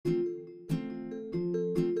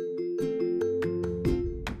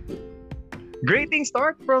Great things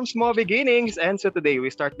start from small beginnings, and so today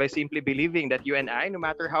we start by simply believing that you and I, no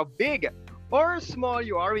matter how big or small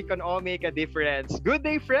you are, we can all make a difference. Good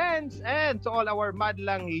day, friends! And to all our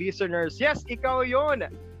madlang listeners, yes, ikaw yon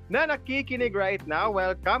na nakikinig right now.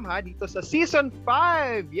 Welcome ha dito sa Season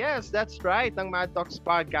 5. Yes, that's right, ng Mad Talks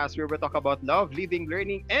Podcast where we talk about love, living,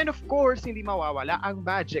 learning, and of course, hindi mawawala ang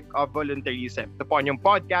magic of volunteerism. Ito po yung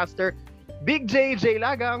podcaster Big J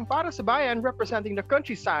Lagang para sa bayan, representing the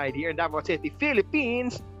countryside here in Davao City,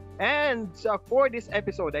 Philippines. And for this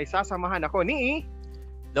episode ay sasamahan ako ni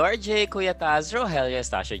Lord J. Kuya Taz, Rogelio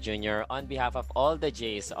Estacio Jr. on behalf of all the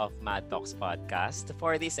J's of Mad Talks Podcast.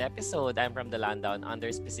 For this episode, I'm from the land down under,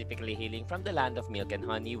 specifically hailing from the land of milk and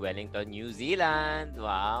honey, Wellington, New Zealand.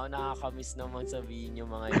 Wow, nakakamiss naman sabihin nyo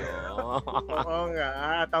mga yun. Oo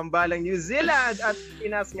nga, tambalang New Zealand at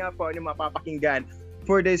Pinas nga po yung mapapakinggan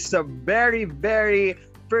for this very, very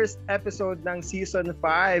first episode ng Season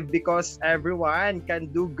 5 because everyone can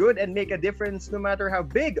do good and make a difference no matter how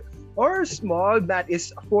big or small. That is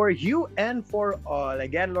for you and for all.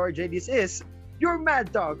 Again, Lord J, this is your Mad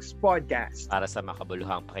Talks Podcast. Para sa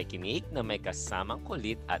makabuluhang pakikinig na may kasamang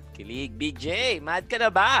kulit at kilig. Big J, mad ka na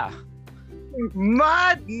ba?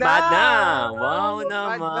 Mad na! Mad na! Wow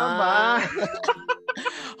Mad naman!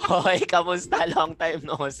 Hoy, kamusta? Long time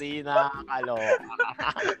no see, nakakaloka.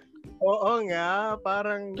 Oo nga,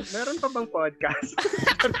 parang meron pa bang podcast?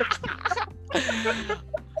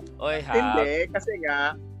 Oy, ha? Hindi, kasi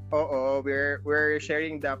nga, oo, we're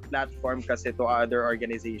sharing the platform kasi to other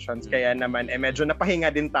organizations. Kaya naman, medyo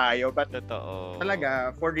napahinga din tayo. But Totoo.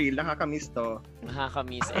 talaga, for real, nakakamiss to.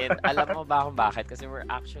 Nakakamiss. And alam mo ba kung bakit? Kasi we're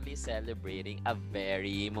actually celebrating a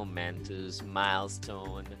very momentous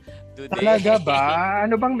milestone today. Talaga ba?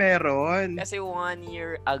 Ano bang meron? Kasi 1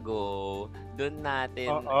 year ago, doon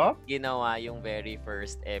natin ginawa yung very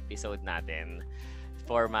first episode natin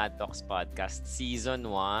for Mad Talks Podcast Season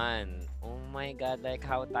 1. Oh my God, like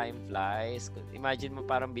how time flies. Imagine mo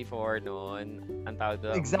parang before noon, ang tawag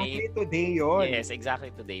doon. Exactly today yun. Yes,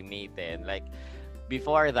 exactly today, May 10. Like,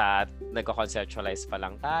 before that, nagko-conceptualize pa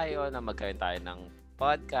lang tayo na magkaroon tayo ng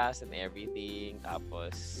podcast and everything.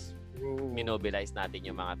 Tapos, minobilize natin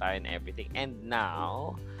yung mga tayo and everything. And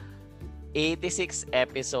now, 86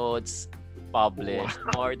 episodes published,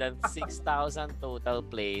 more than 6,000 total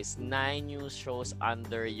plays, 9 new shows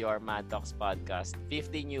under your Mad Talks Podcast,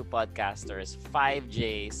 50 new podcasters, 5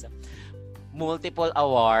 J's, multiple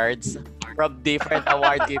awards from different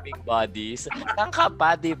award-giving bodies. Ang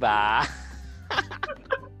kapa, di ba?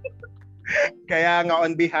 Kaya nga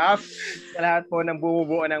on behalf sa lahat po ng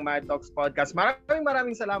bumubuo ng Mad Talks Podcast,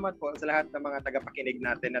 maraming salamat po sa lahat ng mga tagapakinig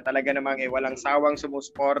natin na talaga namang walang sawang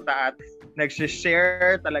sumusuporta at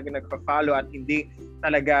nag-share, talaga nagpa-follow at hindi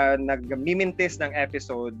talaga nag-mimintis ng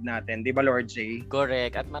episode natin. Di ba, Lord J?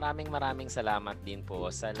 Correct. At maraming salamat din po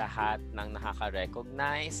sa lahat ng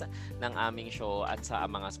nakaka-recognize ng aming show at sa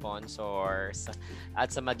mga sponsors at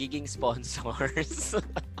sa magiging sponsors.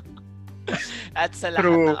 At sa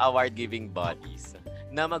lahat ng award-giving bodies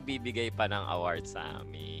na magbibigay pa ng award sa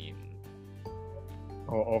amin.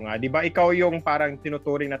 Oo nga. Di ba ikaw yung parang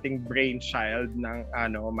tinuturing nating brainchild ng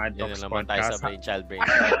Mad Talks Yun naman Podcast? tayo sa brainchild.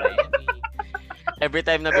 Every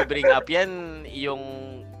time na bibring up yan, yung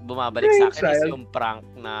bumabalik sa akin is yung prank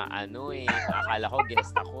na akala ko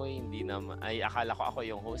guest ako, hindi naman. Ay, akala ko ako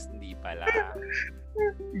yung host, hindi pala.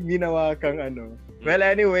 Ginawa kang Well,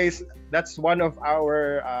 anyways, that's one of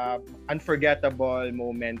our unforgettable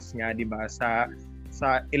moments nga, di ba? Sa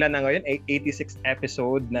ilan na ngayon? 86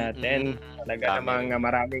 episode natin. Talaga namang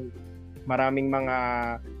maraming mga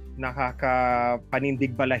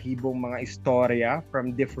nakakapanindig balahibong mga istorya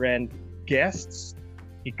from different guests.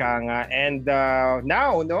 Ika nga. And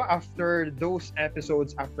now, after those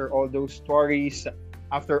episodes, after all those stories,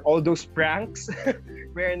 after all those pranks,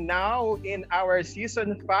 we're now in our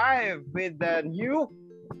Season 5 with the new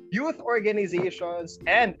youth organizations.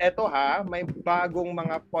 And eto may bagong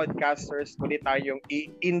mga podcasters ulit tayong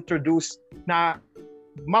i-introduce na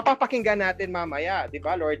mapapakinggan natin mamaya. Di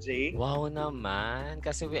ba, Lord J? Wow naman.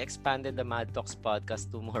 Kasi we expanded the Mad Talks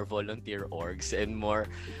Podcast to more volunteer orgs and more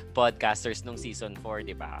podcasters nung Season 4,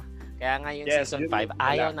 di ba? Kaya ngayon Season 5,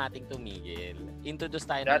 ayaw nating tumigil. Introduce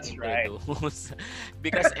tayo ng introduce. Right.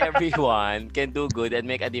 Because everyone can do good and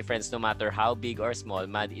make a difference no matter how big or small.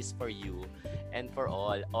 Mad is for you and for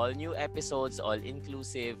all. All new episodes, all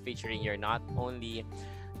inclusive, featuring your not only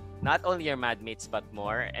not only your madmates but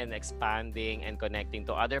more, and expanding and connecting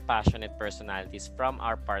to other passionate personalities from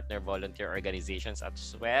our partner volunteer organizations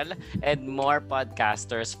as well, and more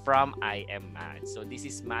podcasters from I Am Mad. So this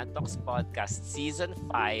is Mad Talks Podcast Season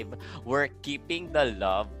 5. We're keeping the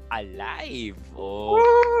love alive. Oh.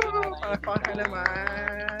 Woo! Ka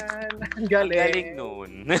naman. Ang galing. Galing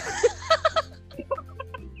nun.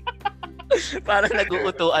 Parang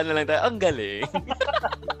nag-uutuan na lang tayo. Ang galing.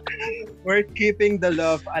 We're keeping the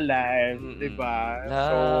love alive, diba?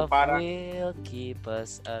 Love so, parang will keep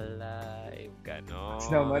us alive. Ganon.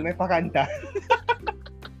 Naman, may pakanta.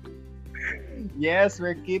 Yes,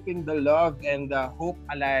 we're keeping the love and the hope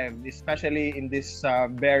alive, especially in this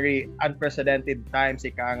very unprecedented times.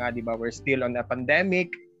 Ika nga, diba? We're still on a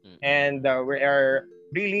pandemic, and we are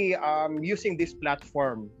really using this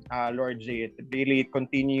platform, Lord J, to really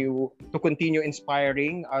continue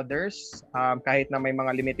inspiring others kahit na may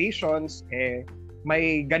mga limitations,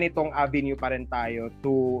 may ganitong avenue pa rin tayo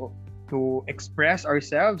to express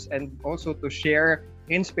ourselves and also to share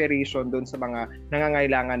inspiration dun sa mga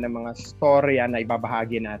nangangailangan ng mga storya na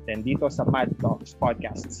ibabahagi natin dito sa Mad Talks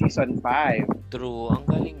Podcast Season 5. True, ang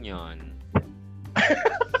galing yon.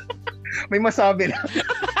 May masabi lang.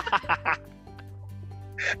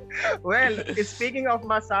 Well, speaking of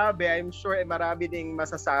masabi, I'm sure marami ding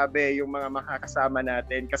masasabi yung mga makakasama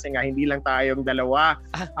natin kasi nga hindi lang tayong dalawa.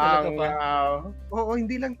 Oo,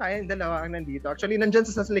 hindi lang tayong dalawa ang nandito. Actually, nandyan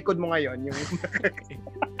sa likod mo ngayon. Yung...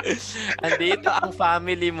 Andito ang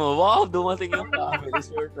family mo. Wow, dumating yung family.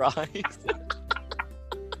 Surprise.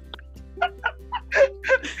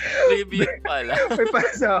 Tribute pala. May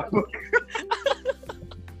pasabog.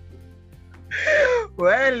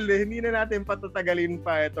 Well, hindi na natin patatagalin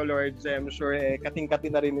pa ito, Lord. I'm sure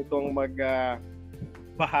kating-kati na rin itong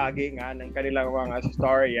bahagi nga ng kanilang mga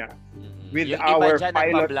storya with yung our iba dyan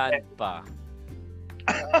pilot. nagpa-bland pa.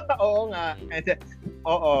 Oo nga.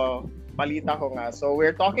 Oo, balita ko nga. So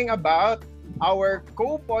we're talking about our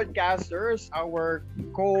co-podcasters, our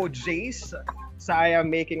co-Jays sa I Am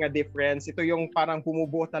Making a Difference. Ito yung parang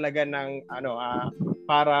bumubuo talaga ng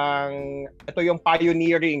parang ito yung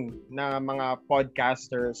pioneering na mga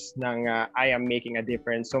podcasters ng I Am Making a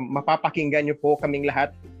Difference. So mapapakinggan nyo po kaming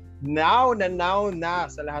lahat now na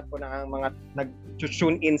sa lahat po ng mga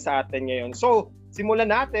nag-tune in sa atin ngayon. So simulan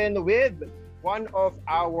natin with one of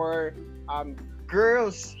our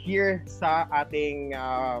girls here sa ating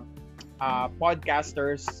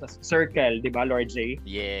podcasters circle, di ba, Lord J?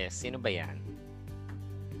 Yes, sino ba yan?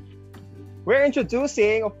 We're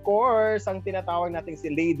introducing, of course, ang tinatawag nating si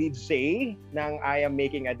Lady J ng I Am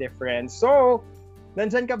Making a Difference. So,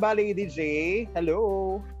 nandyan ka ba, Lady J?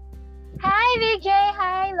 Hello! Hi, VJ!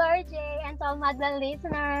 Hi, Lord J! And to all Madlang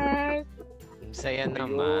listeners! Saya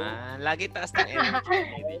naman. Lagi taas ng energy,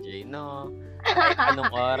 Lady J, no? Kahit anong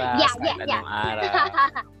oras, kahit anong araw.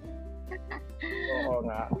 Oo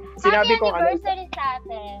nga. Sinabi happy anniversary sa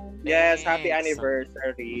atin. Yes, happy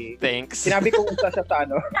anniversary. Thanks. Sinabi kong isa siya sa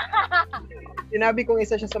Sinabi kong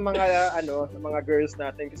isa siya sa mga sa mga girls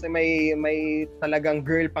natin kasi may talagang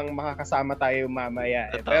girl pang makakasama tayo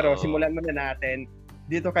mamaya. Pero simulan muna natin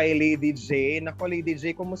dito kay Lady J. Nako, Lady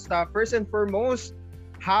J, kumusta? First and foremost,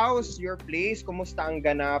 how's your place? Kumusta ang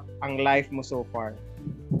ganap ang life mo so far?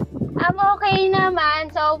 I'm okay naman.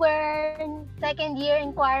 So, we're second year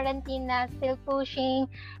in quarantine na, still pushing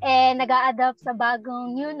and nag-a-adapt sa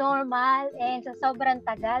bagong new normal, and sa sobrang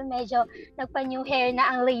tagal, medyo nagpa-new hair na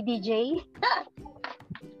ang Lady J.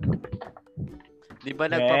 Di ba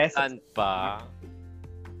nagpa-plan pa?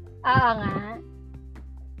 Oo nga.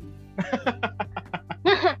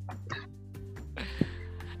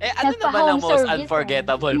 Ano naman ang most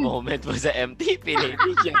unforgettable moment mo sa MTP,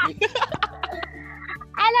 Lady J?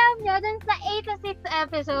 Alam nyo, dun sa 8 to 6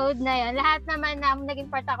 episode na yun, lahat naman na naging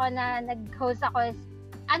part ako na nag-host ako is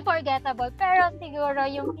unforgettable. Pero siguro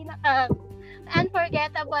yung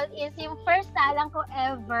unforgettable is yung first salang ko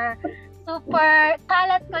ever. Super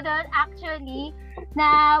kalat ko doon actually,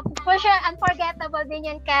 na for sure unforgettable din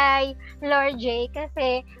yun kay Lord J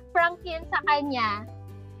kasi prank yun sa kanya.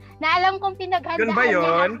 Na alam kong pinaghandaan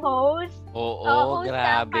niya as host. Oo,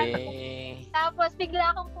 grabe. Tapos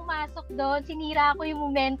bigla akong pumasok doon, sinira ko yung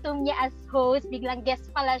momentum niya as host, biglang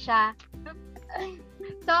guest pala siya.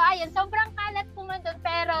 So ayun, sobrang kalat ko man doon,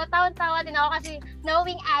 pero tawa-tawa din ako kasi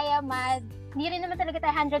knowing I Am Mad, hindi rin naman talaga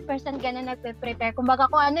tayo 100% ganun nagpe-prepare. Kumbaga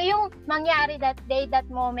kung ano yung mangyari that day, that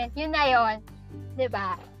moment, yun na yun.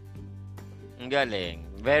 Diba? Ang galing.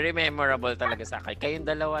 Very memorable talaga sa akin. Kayong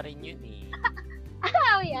dalawa rin yun eh.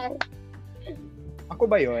 Oh, yes. Ako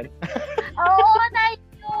ba yun? Oo, tayo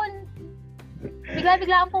yun.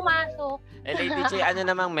 Bigla-bigla akong pumasok. Lady J, ano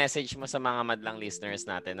namang message mo sa mga madlang listeners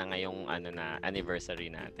natin na ngayong anniversary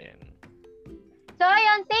natin? So,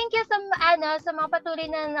 ayun, thank you sa mga patuloy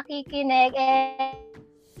na nakikinig.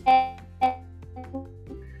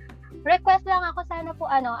 Request lang ako, sana po,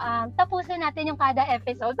 tapusin natin yung kada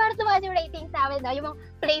episode para tumaas yung ratings namin, no? Yung mga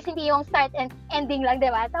plays, hindi yung start and ending lang,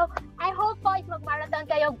 diba? So, I hope po is mag-marathon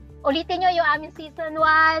kayo. Ulitin nyo yung aming season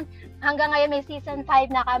 1. Hanggang ngayon may season 5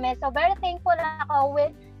 na kami. So, very thankful ako.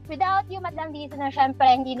 Without you, madlang listener, syempre,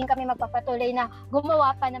 hindi din kami magpapatuloy na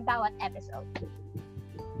gumawa pa ng bawat episode.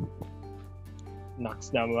 Naks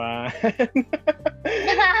naman.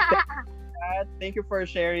 Thank you for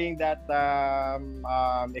sharing that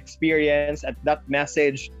experience at that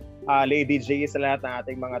message, Lady J, sa lahat ng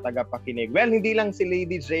ating mga tagapakinig. Well, hindi lang si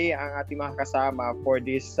Lady J ang ating mga kasama for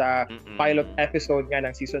this pilot episode nga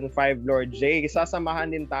ng Season 5, Lord J.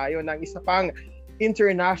 Sasamahan din tayo ng isa pang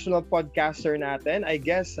international podcaster natin. I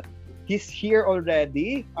guess he's here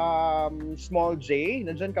already. Small J,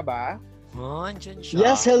 nandyan ka ba? Andyan siya.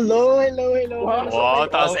 Yes, hello. Wow,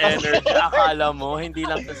 taas energy. Akala mo, hindi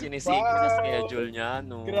lang ito sinisig sa schedule niya,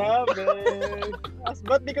 no? Grabe.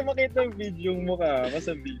 Ba't di ko makita yung video mo ka?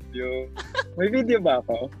 Sa video. May video ba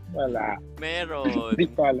ako? Wala. Meron. Di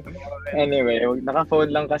ko alam. Anyway,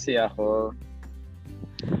 naka-phone lang kasi ako.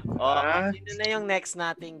 Sino na yung next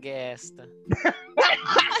nating guest?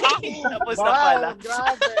 Tapos na pala.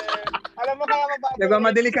 Grabe. Alam mo kaya mabago.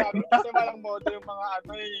 Nagmamadali ka. Kasi walang modo yung mga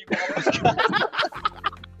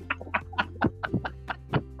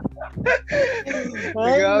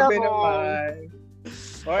Grabe naman.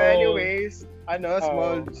 Anyways,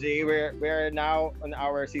 Small J, we're now on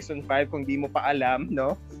our season 5 kung di mo pa alam,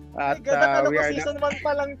 no? At we are season 1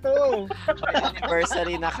 pa lang to.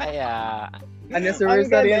 Anniversary na kaya.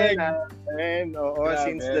 Anniversary na natin. Oo, grabe,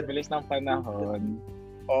 since the bilis ng panahon.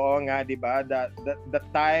 Oo nga, di ba? The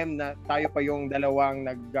time na tayo pa yung dalawang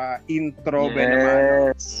nag-intro.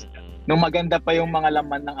 Yes. Nung maganda pa yung mga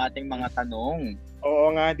laman ng ating mga tanong.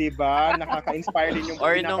 Oo nga, di ba? Nakaka-inspire din yung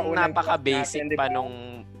or nung napaka-basic natin, pa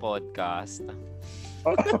nung podcast.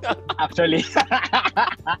 Actually.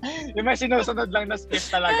 Yung may sinusunod lang na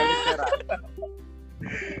script talaga. Literal.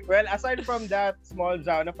 Well, aside from that, Small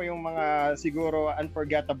Jow, ano pa yung mga siguro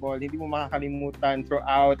unforgettable, hindi mo makakalimutan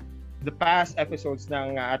throughout the past episodes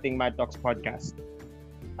ng ating Mad Talks podcast?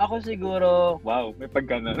 Ako siguro, wow, may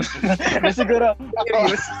pagganon. Siguro,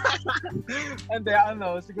 hindi,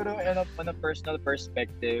 siguro on a personal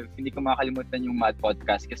perspective, hindi ko makakalimutan yung Mad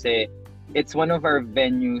Podcast kasi it's one of our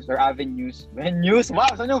venues or avenues? Wow,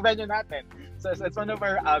 saan yung venue natin? So it's one of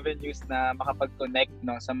our avenues na makapag-connect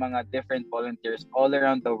sa mga different volunteers all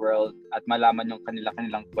around the world at malaman yung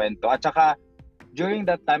kanilang kwento. At saka, during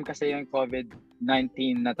that time kasi yung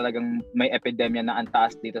COVID-19 na talagang may epidemya na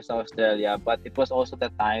antaas dito sa Australia, but it was also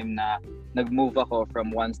the time na nag-move ako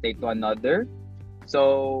from one state to another.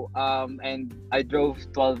 So, and I drove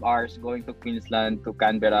 12 hours going to Queensland to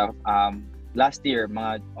Canberra last year,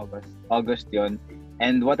 mga August yun.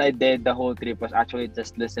 And what I did the whole trip was actually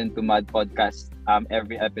just listen to Mad Podcast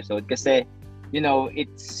every episode kasi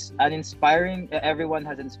it's an inspiring, everyone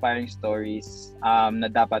has inspiring stories na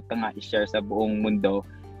dapat nga i-share sa buong mundo.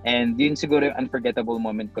 And yun siguro yung unforgettable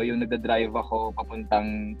moment ko, yung nagda-drive ako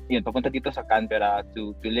papunta dito sa Canberra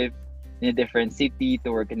to live in a different city, to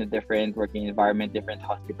work in a different working environment, different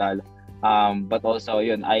hospital. But also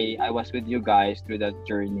yun, I was with you guys through that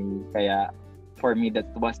journey. Kaya for me, that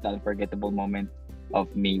was the unforgettable moment of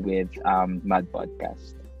me with Mad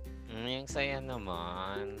Podcast. Yung saya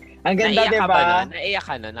naman. Ang ganda, naiyak diba? Naiyak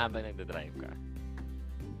ka nun habang nagda-drive ka?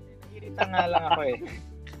 Irita nga lang ako eh.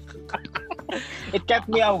 It kept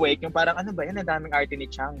me awake. Yung parang, ano ba yan? Ang daming arte ni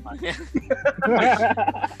Chang.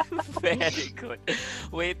 Very good.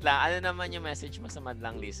 Wait lang. Ano naman yung message mo sa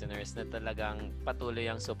madlang listeners na talagang patuloy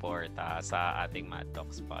ang suporta sa ating Mad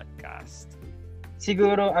Talks podcast?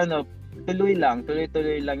 Siguro,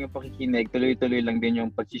 tuloy-tuloy lang yung pakikinig, tuloy-tuloy lang din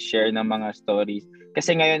yung pag-share ng mga stories.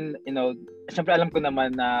 Kasi ngayon, syempre alam ko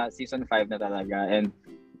naman na season 5 na talaga and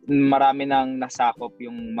marami nang nasakop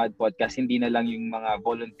yung Mad Podcast, hindi na lang yung mga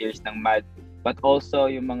volunteers ng Mad, but also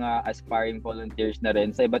yung mga aspiring volunteers na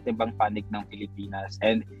rin sa iba't ibang panig ng Pilipinas.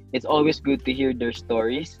 And it's always good to hear their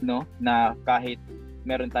stories, no? Na kahit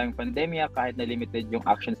meron tayong pandemya, kahit na limited yung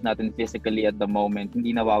actions natin physically at the moment,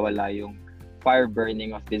 hindi nawawala yung fire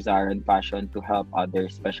burning of desire and passion to help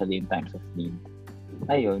others, especially in times of need.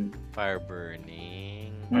 Ayun. Fire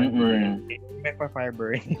burning. May fire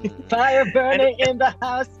burning. Fire burning in the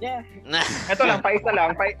house, yeah. Ito lang, paisa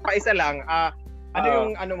lang.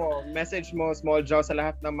 Ano yung message mo, Small Jow, sa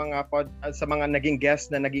lahat ng mga sa mga naging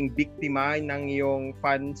guests na naging biktima ng iyong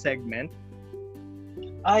fun segment?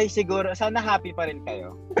 Ay, siguro, sana happy pa rin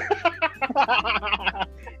kayo.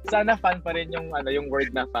 Sana fun pa rin yung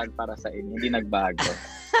word na fun para sa inyo. Hindi nagbago.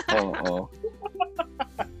 Oo.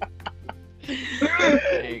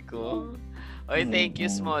 Eko. Oy, thank you,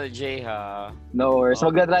 Small J, ha. No worries.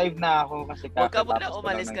 Mag-drive na ako kasi Huwag ka muna kakatapos ko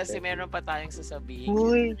umalis lang ng kasi set. meron pa tayong sasabihin.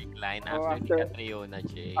 Uy. Line Oh, after ni after- Catriona,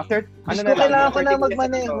 J. After, Gusto kailangan ko na 30 minutes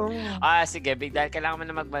magmaneho. Sige, big dahil kailangan mo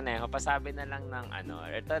na magmaneho. Pasabi na lang ng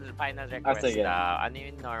ito, final request sige. Ano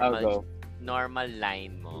yung I'll go. normal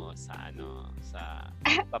line mo sa sa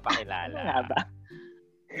Ano nga papakilala? ba?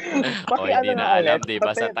 O, hindi na alam, di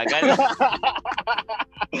ba? Sa tagal.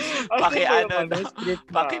 Paki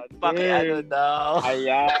ano daw.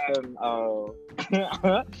 Ayan.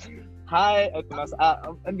 Hi.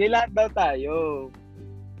 Hindi lahat daw tayo.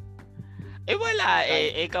 Wala.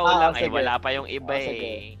 Ikaw lang. sige. Wala pa yung iba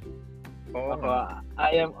Sige. Oo.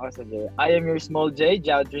 I am your small J,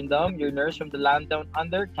 Jaldrindom, your nurse from the land down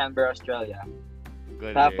under, Canberra, Australia.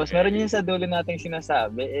 Good. Tapos meron yung sa dulo nating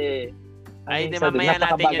sinasabi Ay, di sa dulo, mamaya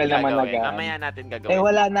natin napakabagal yung naman gagawin. nagaan. Mamaya natin gagawin.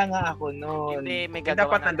 Wala na nga ako noon. Hindi, may Dapat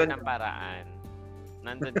gagawa natin nandun ng paraan.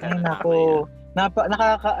 Nandun ka Ay, na nako.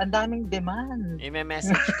 mamaya. Ang daming demand.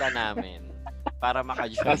 I-message ka namin para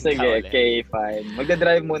maka-join ka Sige, ulit. okay, fine.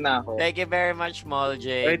 Magdadrive muna ako. Thank you very much, Small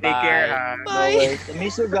J. Oy, take care, ha. Bye. Alright.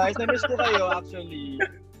 Miss you guys. Na-miss ko kayo actually.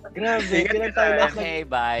 Grabe, Sige, kailan tayo last Okay,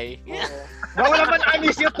 bye. Wala naman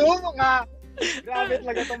I-miss you too, mga. Grabe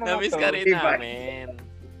talaga itong mga Na-miss ka rin Diba? namin.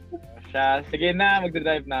 Sige na,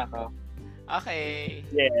 magdadrive na ako. Okay.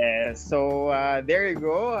 Yes. So, there you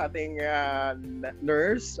go. Ating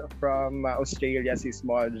nurse from Australia, si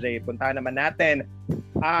Small J. Puntahan naman natin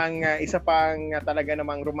ang isa pang talaga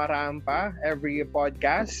namang rumarampa every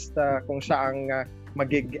podcast kung siya ang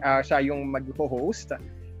siya yung mag-host.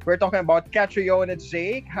 We're talking about Catriona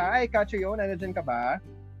Jake. Hi, Catriona. Nandiyan ka ba?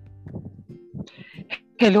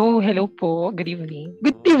 Hello po. Good evening.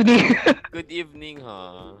 Good evening. Good evening,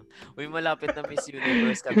 ha. Uy, malapit na Miss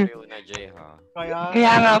Universe Catriona J, ha.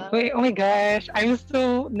 Kaya nga po, oh my gosh, I'm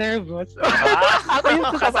so nervous. Ako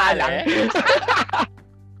yung sasalang.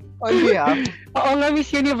 On behalf. Oo nga,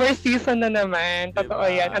 Miss Universe season na naman. Totoo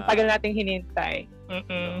Diba? yan. Ang tagal nating hinintay.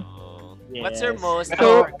 Oo. Yes. What's your most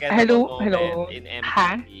So, unforgettable hello. moment in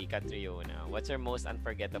Ha? MPP, Catriona? What's your most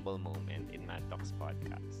unforgettable moment in Mad Talks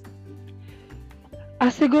Podcast?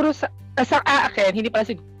 Siguro sa akin, hindi pala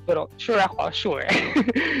siguro. Sure ako, sure.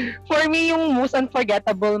 For me, yung most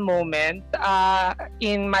unforgettable moment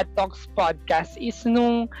in Mad Talks Podcast is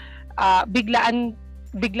nung biglaan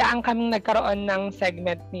kaming nagkaroon ng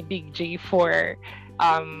segment ni Big J for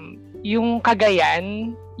yung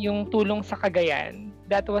Cagayan, yung tulong sa Cagayan.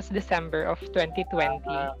 That was December of 2020.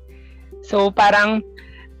 So parang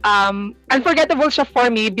unforgettable siya for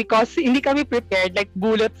me because hindi kami prepared, like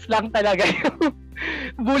bullets lang talaga yung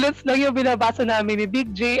bullets lang yung binabasa namin ni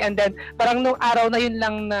Big J, and then parang nung araw na yun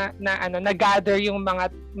lang na gather yung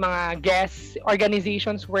mga guests,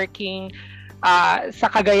 organizations working sa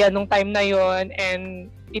Cagayan nung time na yun,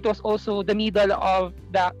 and it was also the middle of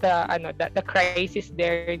the crisis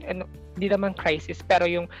there, and hindi naman crisis pero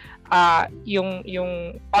yung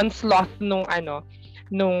onslaught nung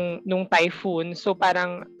typhoon. So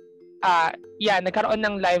parang nagkaroon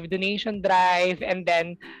ng live donation drive, and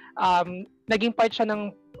then naging part siya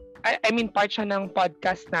ng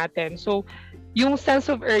podcast natin. So yung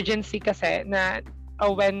sense of urgency kasi na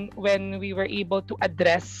when we were able to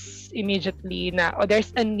address immediately na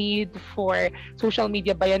there's a need for social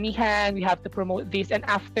media bayanihan, we have to promote this, and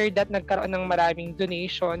after that nagkaroon ng maraming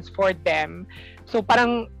donations for them. So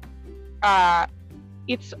parang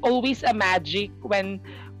it's always a magic when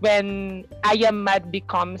I Am Mad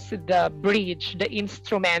becomes the bridge, the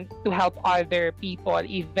instrument to help other people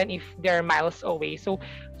even if they're miles away. So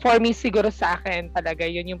for me, siguro sa akin talaga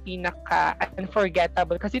yun yung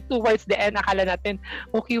pinaka-unforgettable. Kasi towards the end, akala natin,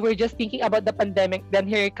 okay, we're just thinking about the pandemic, then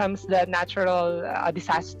here comes the natural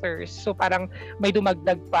disasters. So parang may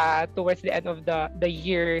dumagdag pa towards the end of the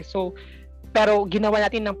year. So pero ginawa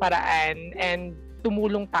natin ng paraan and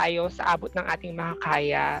tumulong tayo sa abot ng ating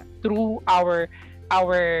makakaya through our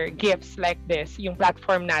gifts like this, yung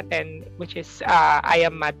platform natin, which is I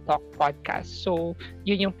Am Mad Talk Podcast. So,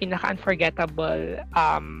 yun yung pinaka-unforgettable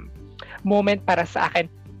moment para sa akin.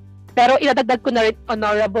 Pero idadagdag ko na rin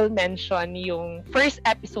honorable mention yung first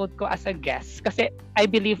episode ko as a guest. Kasi I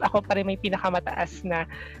believe ako pa rin may pinakamataas na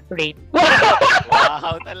rate.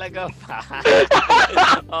 Wow, talaga pa.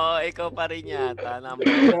 Ikaw pa rin yata.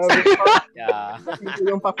 Yeah.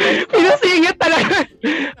 Yung pa-friend ka. Pinasingit talaga.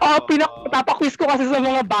 Papaquiz ko kasi sa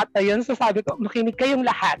mga bata yun. So sabi ko, makinig kayong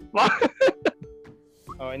lahat.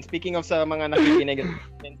 Oh, and speaking of sa mga nakikinig,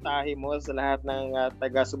 mensahe mo sa lahat ng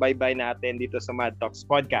taga-subaybay natin dito sa Mad Talks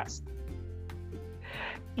Podcast.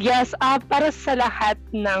 Yes, para sa lahat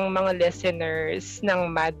ng mga listeners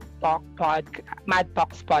ng Mad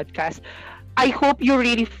Talks Podcast, I hope you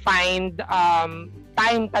really find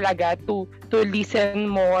time talaga to listen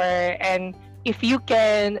more, and if you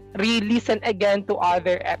can re-listen again to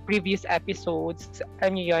other previous episodes,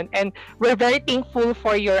 yun. And we're very thankful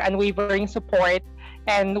for your unwavering support,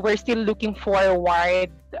 and we're still looking forward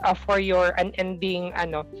for your unending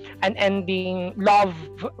love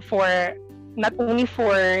for not only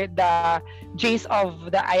for the Jays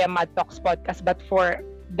of the I Am Mad Talks podcast, but for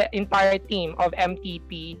the entire team of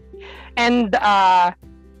MTP. And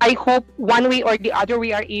I hope one way or the other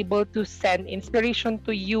we are able to send inspiration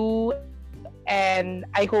to you. And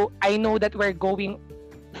I know that we're going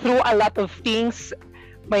through a lot of things.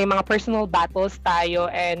 May mga personal battles tayo,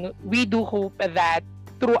 and we do hope that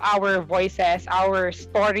through our voices, our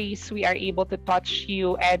stories, we are able to touch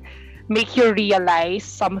you and make you realize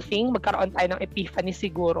something. Magkaroon tayo ng epiphany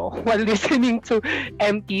siguro while listening to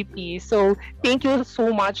MTP. So thank you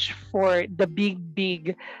so much for the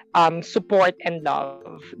big support and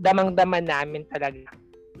love. Damang-dama namin talaga.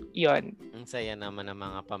 Yun. Ang saya naman ng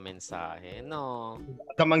mga pamensahe, no?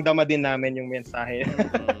 Damang-dama din namin yung mensahe.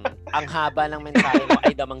 Ang haba ng mensahe mo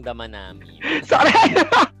ay damang-dama namin. Sorry!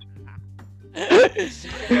 Yes,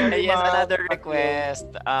 another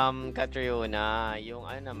request, Catriona, yung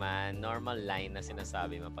normal line na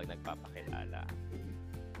sinasabi mo pag nagpapakilala.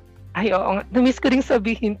 Ay, oo nga. Na-miss ko rin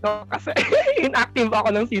sabihin to kasi inactive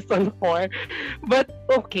ako ng season 4. But,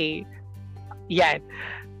 okay. Yan.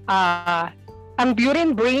 Ang beauty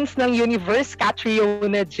and brains ng universe,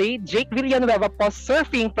 Catriona J. Jake Villanueva po,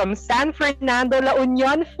 surfing from San Fernando, La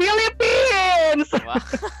Union, Philippines!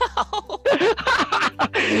 Wow!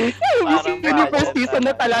 Miss Universe season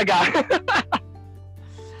na talaga.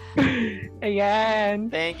 Ayan.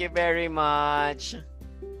 Thank you very much.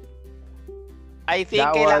 I think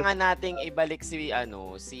That kailangan nating ibalik si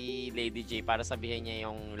Lady J para sabihin niya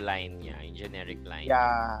yung line niya, yung generic line.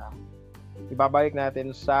 Yeah. Ibabalik natin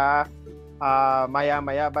sa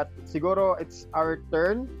maya-maya, but siguro it's our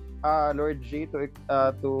turn, Lord G, to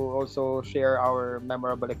also share our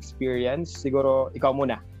memorable experience. Siguro ikaw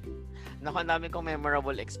muna. Naku, ang dami kong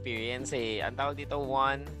memorable experience eh. Ang tawag dito,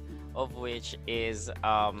 one of which is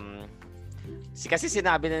kasi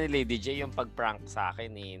sinabi na ni Lady J yung pag-prank sa akin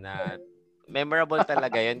eh, na memorable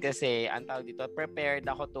talaga yun kasi ang tawag dito, prepared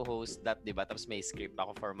ako to host that, diba? Tapos may script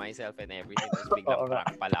ako for myself and everything. Tapos biglang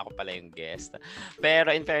prank pala, ako pala yung guest.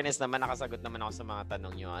 Pero in fairness naman, nakasagot naman ako sa mga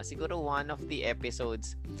tanong nyo. Siguro one of the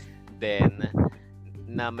episodes then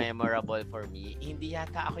na memorable for me, hindi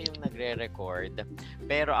yata ako yung nagre-record,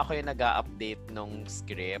 pero ako yung nag-a-update nung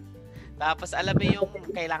script. Tapos alam mo yung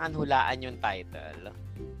kailangan hulaan yung title.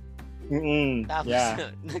 Tapos,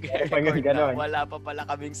 yeah. nag-record na, wala pa pala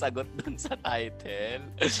kaming sagot dun sa title.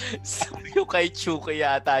 So, yung kay Chuko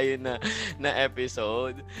yata yun na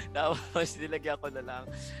episode. Tapos, nilagyan ko na lang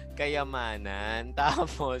kayamanan.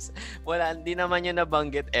 Tapos, hindi naman yun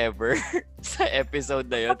nabanggit ever sa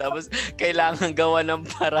episode na yun. Tapos, kailangan gawa ng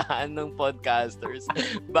paraan ng podcasters.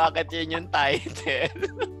 Bakit yun yung title?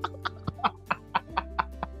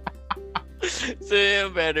 So,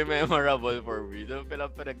 yun, very memorable for me. So,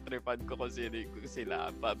 pinag-tripan ko kung sila.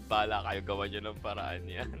 Bala kayo, gawa nyo ng paraan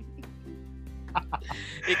yan.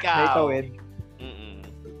 Ikaw.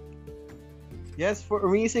 Yes, for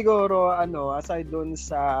me siguro, aside dun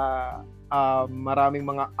sa maraming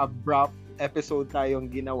mga abrupt episode tayong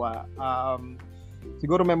ginawa,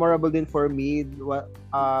 siguro memorable din for me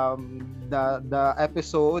the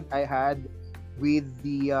episode I had with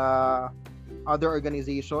the other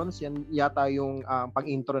organizations. Yan yata yung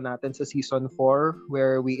pang-intro natin sa season 4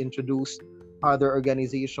 where we introduced other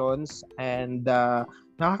organizations, and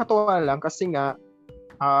nakakatuwa lang kasi nga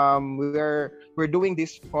we're doing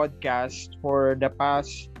this podcast for the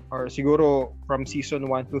past, or siguro from season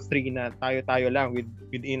 1 to 3 na tayo lang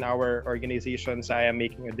within our organizations. I am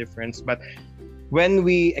making a difference, but when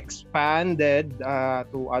we expanded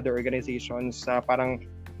to other organizations, parang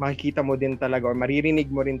makikita mo din talaga or maririnig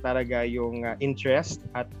mo rin talaga yung interest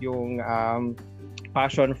at yung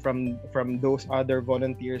passion from those other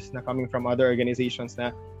volunteers na coming from other organizations na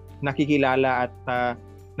nakikilala at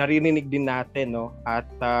naririnig din natin, no? At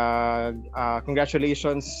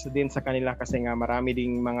congratulations din sa kanila kasi nga marami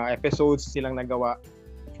ding mga episodes silang nagawa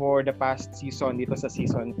for the past season dito sa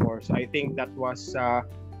season 4. So I think that was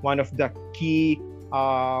one of the key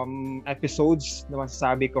episodes na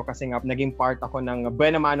masasabi ko kasi nga naging part ako ng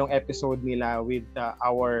buena manong episode nila with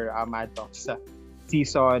our Mad Talks.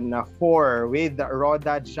 season 4 with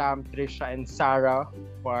Roda, Jam, Trisha, and Sarah,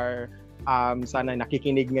 who are sana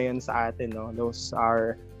nakikinig ngayon sa atin. No? Those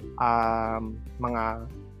are mga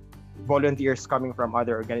volunteers coming from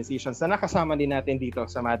other organizations na nakasama din natin dito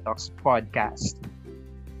sa Mad Talks Podcast.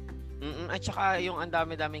 At saka yung ang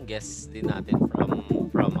dami-daming guests din natin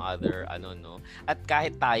from other At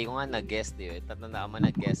kahit tayo nga nag-guest tatandaan mo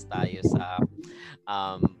nag-guest tayo sa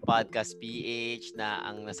Podcast PH na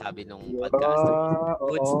ang nasabi nung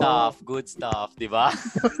podcast good stuff, di ba?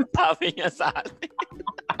 Sabi niya sa atin.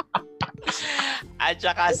 At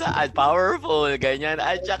saka sa powerful, ganyan.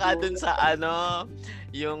 At saka dun sa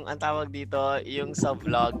yung ang tawag dito, yung sa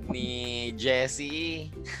vlog ni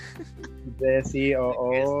Jessie.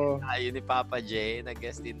 Oo. Nag-guest din tayo ni Papa J.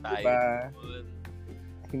 Nag-guest din tayo. Diba?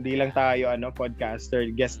 Hindi lang tayo podcaster,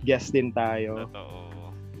 guest din tayo. Totoo.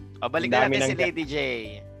 Balik na natin si Lady J.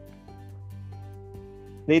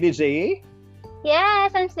 Lady J?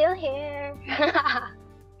 Yes, I'm still here.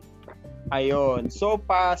 Ayun. So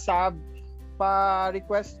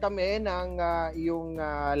pa-request kami ng iyong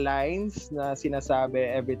lines na sinasabi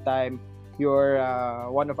every time you're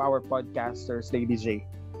one of our podcasters, Lady J.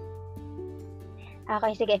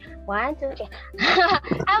 Okay, sige. 1, 2, 3.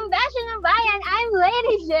 Ang Beshi ng Bayan, I'm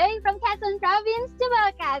Lady J from Quezon Province,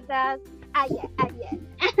 Tubalcatas. Ayan.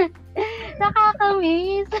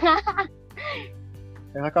 Nakakamiss.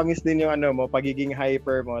 Nakakamiss din yung pagiging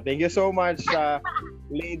hyper mo. Thank you so much,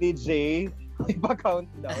 Lady J.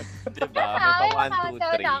 Ipa-countdown. Diba? May pa 1,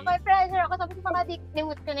 2, 3. May pressure ako. Sabi ko baka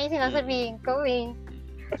di-limit ko na yung sinasabihin ko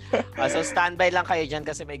So standby lang kayo dyan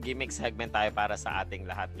kasi may gimmick segment tayo para sa ating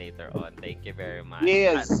lahat later on. Thank you very much.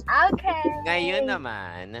 Yes. Okay. Ngayon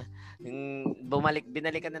naman,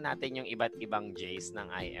 binalikan na natin yung iba't ibang J's ng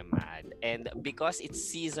I Am Mad. And because it's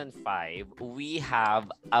season 5, we have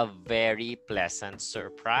a very pleasant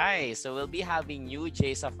surprise. So we'll be having new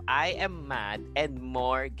J's of I Am Mad and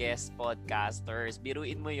more guest podcasters.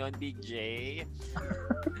 Biruin mo yon Big J.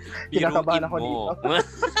 Kinakabahan ako dito.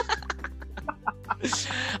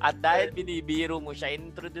 At dahil binibiro mo siya,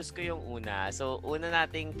 introduce ko yung una. So, una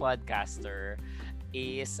nating podcaster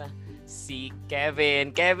is si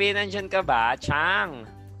Kevin. Kevin, nandyan ka ba? Chang!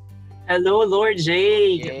 Hello, Lord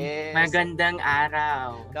Jake! Yes. Magandang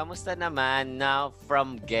araw. Kamusta naman? Now,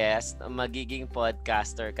 from guest, magiging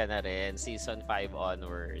podcaster ka na rin, season 5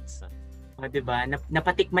 onwards. O, diba?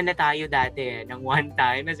 Napatikman na tayo dati ng one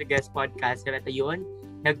time as a guest podcaster. At yun,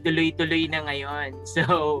 nagtuloy-tuloy na ngayon.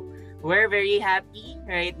 So, we're very happy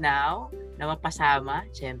right now na mapasama,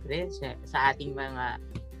 syempre, sa ating mga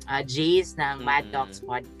J's ng Mad Talks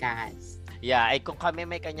Podcast. Yeah, kung kami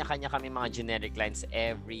may kanya-kanya kami mga generic lines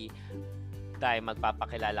every time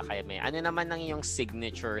magpapakilala kayo. Ano naman ang iyong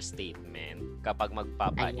signature statement kapag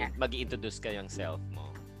mag-introduce ka yung self mo?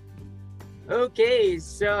 Okay,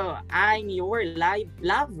 so I'm your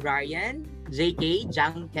love Ryan, JK,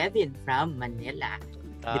 Jang Kevin from Manila.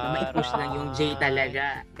 Di ba may push lang yung J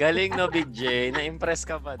talaga. Galing no, Big J. Na-impress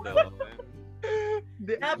ka pa doon.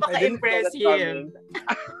 Napaka-impressive.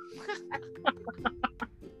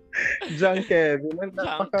 Jang Kevin.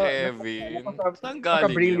 Jang Kevin. Saan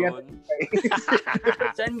galing yun?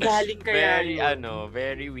 Saan galing kaya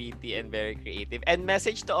very witty and very creative. And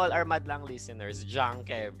message to all our madlang listeners, Jang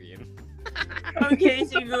Kevin. Okay,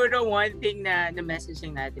 siguro one thing na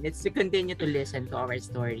messaging natin is to continue to listen to our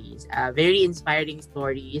stories. Very inspiring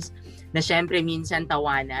stories na syempre minsan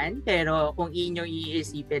tawanan, pero kung inyong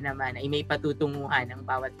iisipin naman ay may patutunguhan ng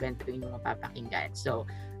bawat kwento inyong mapapakinggan. So,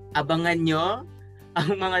 abangan nyo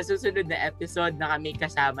ang mga susunod na episode na kami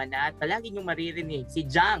kasama na at palagi nyo maririnig si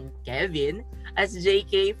Jang Kevin as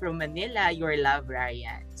JK from Manila, your love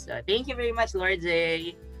Ryan. So, thank you very much, Lord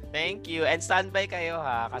J. Thank you. And standby kayo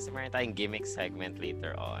ha kasi meron tayong gimmick segment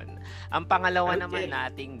later on. Ang pangalawa naman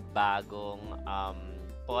nating bagong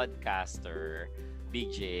podcaster,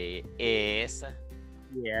 BJ, is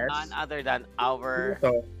none other than our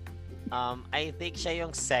I think siya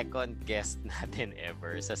yung second guest natin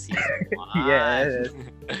ever sa season 1. Yes.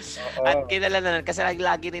 At kilala na kasi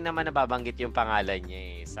lagi rin naman nababanggit yung pangalan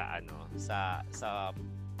niya sa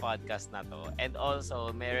podcast na to. And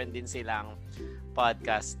also, meron din silang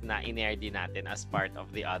podcast na in-air din natin as part of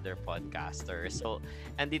the other podcasters. So,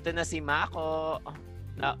 andito na si Mako.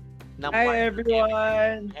 Hi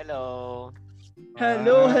everyone! Hello!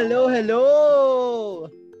 Hello!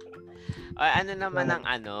 Ano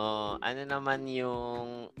naman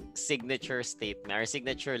yung signature statement or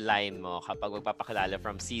signature line mo kapag magpapakilala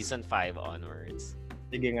from season 5 onwards?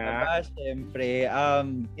 Sige nga. Siyempre,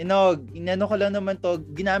 inano ko lang naman to,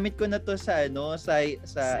 ginamit ko na to sa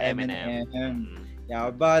M&M. Yeah,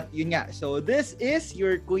 but yun nga. So this is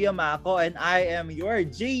your Kuya Mako and I am your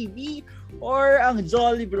JB or ang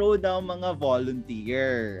Jolly Bro ng mga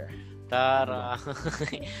volunteer. Tara.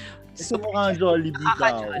 Gusto mo kang Jolly daw.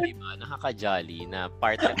 Nakaka-jolly ba? Nakaka-jolly na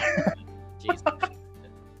part of Jason.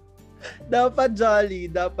 Dapat jolly,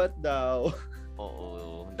 dapat daw.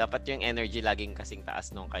 Oo. Dapat yung energy laging kasing taas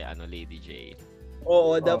nung kay Lady J.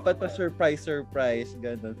 Oo, dapat pa surprise,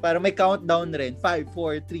 ganun. Para may countdown rin. 5,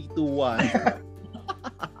 4, 3, 2, 1.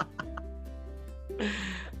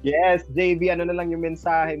 Yes, JB, ano na lang yung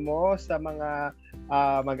mensahe mo sa mga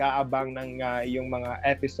mag-aabang ng iyong mga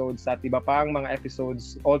episodes at iba pang mga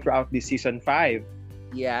episodes all throughout this season 5?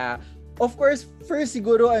 Yeah. Of course, first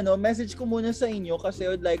siguro message ko muna sa inyo kasi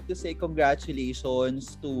I would like to say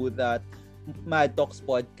congratulations to that Mad Talks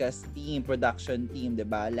podcast team, production team, 'di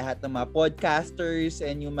ba? Lahat ng mga podcasters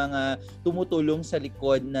and yung mga tumutulong sa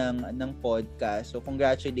likod ng podcast. So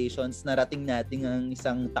congratulations, narating natin ang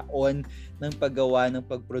isang taon ng paggawa ng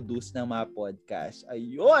pag-produce ng mga podcast.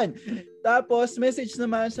 Ayun. Tapos message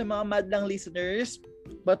naman sa mga madlang listeners,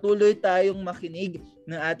 patuloy tayong makinig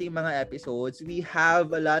ng ating mga episodes. We have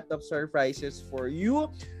a lot of surprises for you.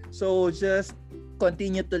 So just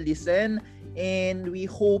continue to listen. And we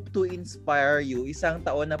hope to inspire you. Isang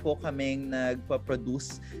taon na po kaming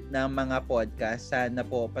nagpa-produce ng mga podcast. Sana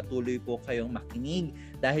po patuloy po kayong makinig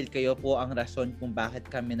dahil kayo po ang rason kung bakit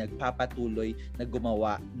kami nagpapatuloy na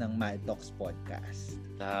gumawa ng Mad Talks Podcast.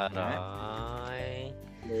 Taray.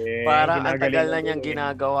 Parang ang tagal na niyang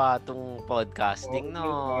ginagawa tong podcasting,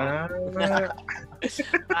 no?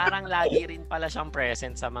 Parang lagi rin pala siyang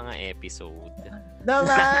present sa mga episode.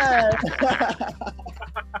 Naman!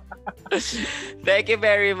 Thank you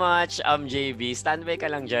very much, JB. Standby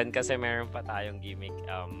ka lang dyan kasi meron pa tayong gimmick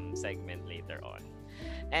segment later on.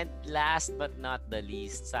 And last but not the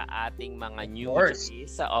least, sa ating mga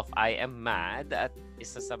newbies of I Am Mad at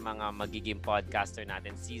isa sa mga magiging podcaster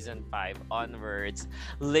natin season 5 onwards,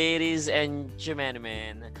 ladies and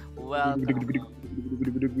gentlemen, welcome.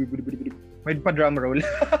 May pa drum roll.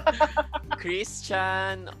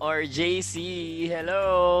 Christian or JC,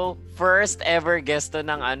 hello. First ever guest to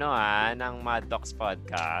ng ng Mad Talks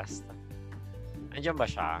podcast. Andiyan ba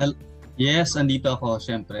siya? Yes, andito ako,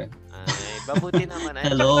 syempre. Ay, babuti naman.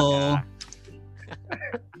 Hello.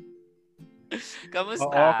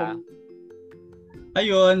 Kamusta?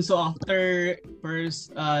 Ayun, so after first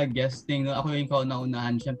guesting, ako yung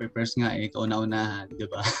kauna-unahan. Syempre, first nga kauna-unahan, di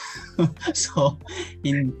ba? So,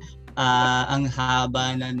 ang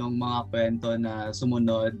haba na nung mga kwento na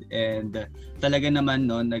sumunod and talaga naman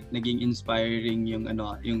naging inspiring yung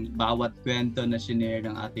bawat kwento na shinare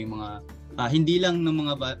ng ating mga hindi lang ng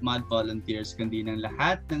mga Mad volunteers kundi ng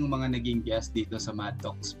lahat ng mga naging guest dito sa Mad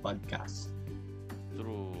Talks podcast.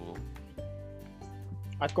 True.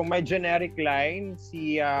 At kung may generic line,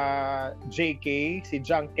 si JK, si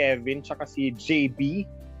John Kevin, tsaka si JB,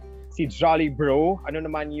 si Jolly Bro, ano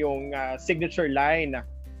naman yung signature line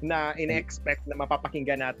na ine-expect na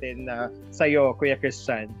mapapakinggan natin sa'yo, Kuya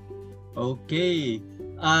Christian? Okay.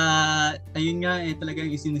 Ayun nga, talagang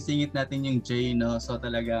isinisingit natin yung J, no? So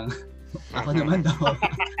talagang, ako naman daw.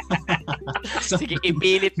 So, sige,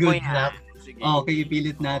 ipilit mo yan. Sige. Okay,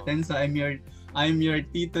 ipilit natin. So I'm your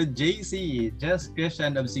Tito JC, Just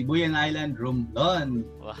Christian of Sibuyan Island, Romblon.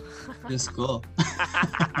 Wow. Diyos ko.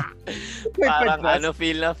 Parang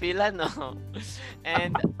feel no?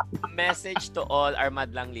 And message to all our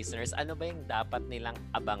madlang listeners, ano ba yung dapat nilang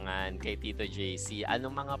abangan kay Tito JC?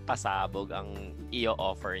 Anong mga pasabog ang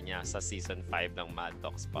i-offer niya sa season 5 ng Mad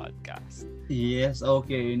Talks podcast? Yes,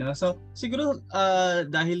 okay. No? So, siguro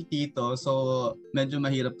dahil Tito, so medyo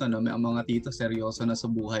mahirap to, no? May mga Tito seryoso na sa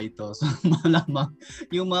buhay to. So, malamang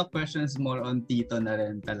yung mga questions more on Tito na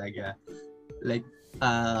rin talaga. Like,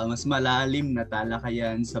 mas malalim na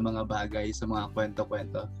talakayan sa mga bagay, sa mga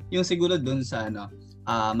kwento-kwento. Yung siguro dun sa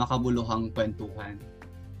makabuluhang kwentuhan.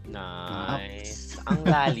 Nice. Ang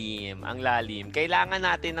lalim. Kailangan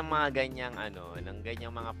natin ng mga ganyang ng ganyang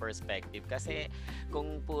mga perspective kasi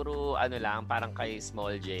kung puro lang parang kay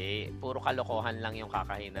Small J, puro kalokohan lang yung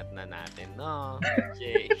kakahinat na natin, no?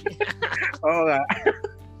 J. Oo nga.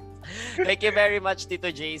 Thank you very much, Tito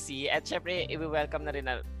JC. At syempre, i-welcome na rin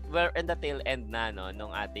we're in the tail end na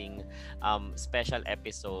nung ating special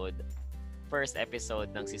episode, first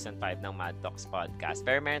episode ng season 5 ng Mad Talks podcast.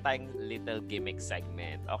 Pero meron tayong little gimmick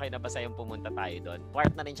segment. Okay na ba sa'yong pumunta tayo doon?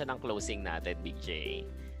 Part na rin siya ng closing natin, Big J.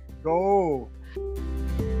 Go!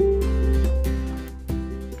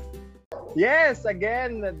 Yes,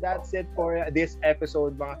 again, that's it for this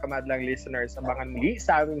episode, mga kamadlang listeners. Abangan muli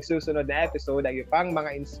sa aming susunod na episode ay pang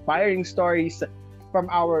mga inspiring stories from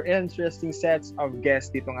our interesting sets of guests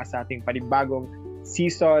dito nga sa ating panibagong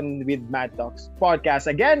season with Mad Talks Podcast.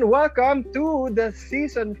 Again, welcome to the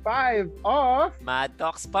season 5 of Mad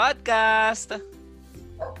Talks Podcast.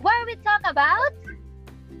 Where we talk about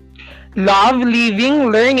Love,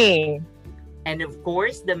 living, learning. And of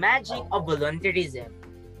course, the magic of volunteerism.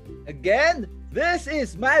 Again, this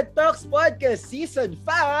is Mad Talks Podcast Season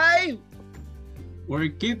 5!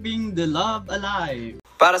 We're keeping the love alive.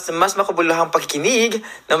 Para sa mas makabuluhang pakikinig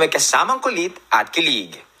na may kasamang kulit at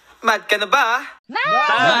kilig. Mad ka na ba? Na!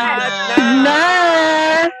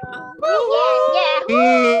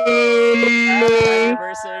 Yeah!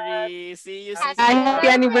 Anniversary. See you.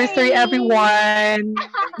 Happy anniversary, everyone! so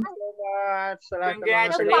much sa lahat ng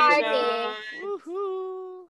mga Congratulations! Party. Woohoo!